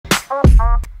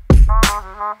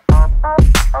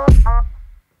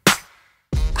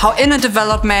How inner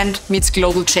development meets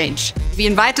global change. We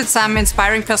invited some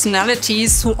inspiring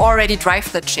personalities who already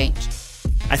drive that change.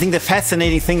 I think the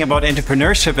fascinating thing about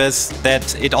entrepreneurship is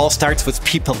that it all starts with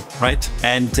people, right?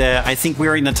 And I think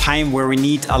we're in a time where we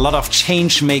need a lot of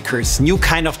change makers, new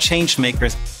kind of change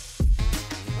makers.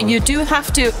 You do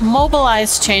have to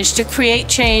mobilize change, to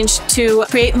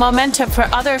create momentum for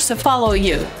others to follow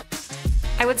you.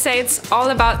 I would say it's all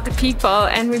about the people,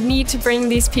 and we need to bring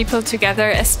these people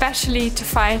together, especially to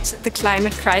fight the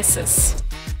climate crisis.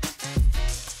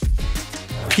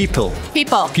 People.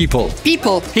 People. People.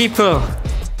 People. People.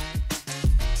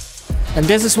 And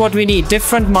this is what we need,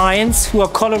 different minds who are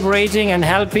collaborating and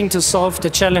helping to solve the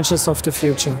challenges of the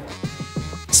future.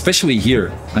 Especially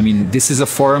here. I mean, this is a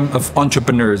forum of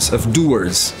entrepreneurs, of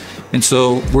doers. And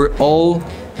so we're all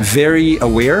very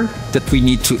aware that we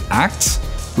need to act.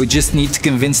 We just need to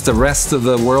convince the rest of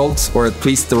the world, or at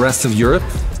least the rest of Europe,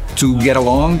 to get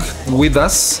along with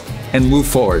us and move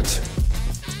forward.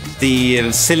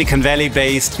 The Silicon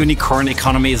Valley-based unicorn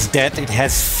economy is dead. It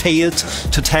has failed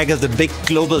to tackle the big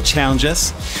global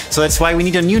challenges. So that's why we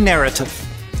need a new narrative.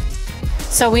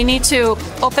 So we need to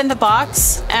open the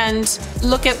box and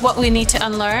look at what we need to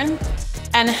unlearn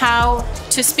and how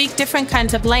to speak different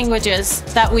kinds of languages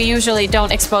that we usually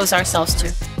don't expose ourselves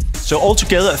to. So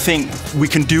altogether, I think we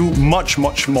can do much,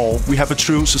 much more. We have a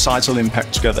true societal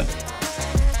impact together.